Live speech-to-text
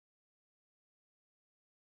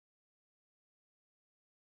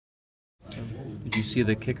Did you see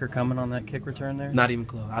the kicker coming on that kick return there? Not even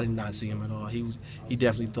close. I did not see him at all. He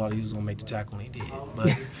definitely thought he was going to make the tackle when he did.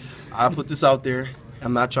 But I put this out there.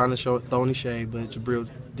 I'm not trying to throw any shade, but Jabril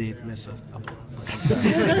did miss a blow.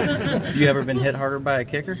 Have you ever been hit harder by a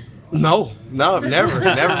kicker? No, I've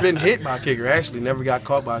never been hit by a kicker. Actually, never got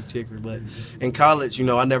caught by a kicker. But in college,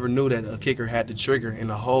 I never knew that a kicker had the trigger in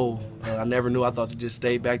the hole. I never knew. I thought he just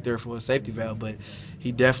stayed back there for a safety valve. But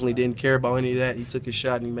he definitely didn't care about any of that. He took his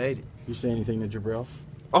shot and he made it. You say anything to Jabril?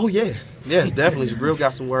 Oh yeah, yes, definitely. Jabril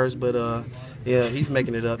got some words, but yeah, he's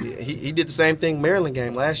making it up. He did the same thing Maryland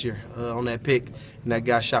game last year on that pick, and that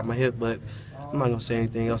guy shot my hip. But I'm not gonna say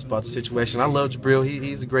anything else about the situation. I love Jabril.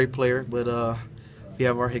 He's a great player, but we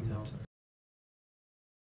have our hiccups.